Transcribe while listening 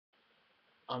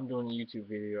I'm doing a YouTube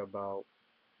video about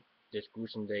this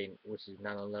gruesome day, which is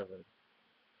 9/11.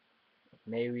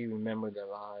 May we remember the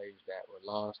lives that were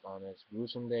lost on this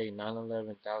gruesome day,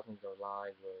 9/11. Thousands of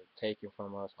lives were taken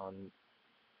from us on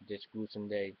this gruesome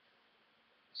day.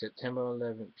 September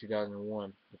 11th,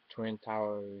 2001, the Twin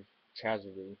Towers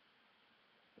tragedy.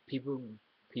 People,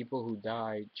 people who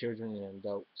died, children and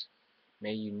adults.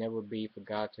 May you never be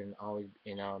forgotten, always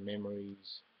in our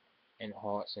memories and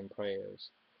hearts and prayers.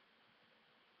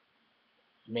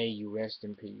 May you rest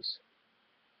in peace.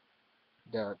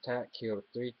 The attack killed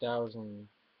 3,000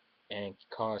 and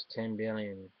caused 10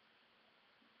 billion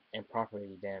in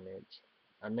property damage.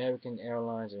 American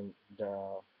Airlines and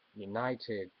the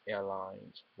United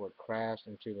Airlines were crashed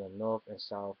into the north and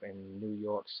south in New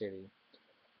York City.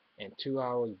 In 2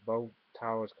 hours, both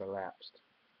towers collapsed.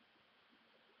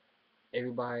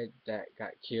 Everybody that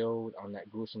got killed on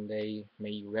that gruesome day,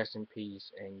 may you rest in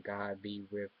peace and God be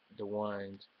with the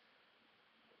ones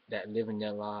that live in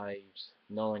their lives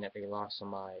knowing that they lost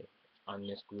somebody on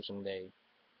this gruesome day.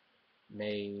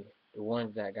 May the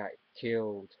ones that got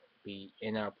killed be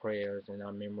in our prayers and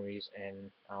our memories and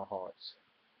our hearts.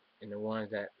 And the ones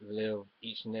that live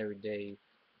each and every day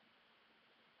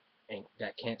and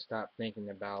that can't stop thinking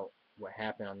about what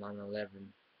happened on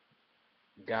 9/11,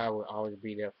 God will always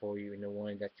be there for you, and the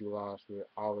one that you lost will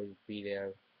always be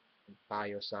there by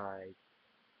your side.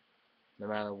 No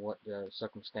matter what the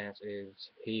circumstance is,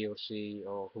 he or she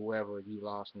or whoever you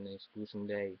lost in this gruesome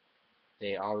day,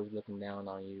 they're always looking down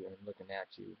on you and looking at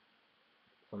you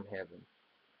from heaven.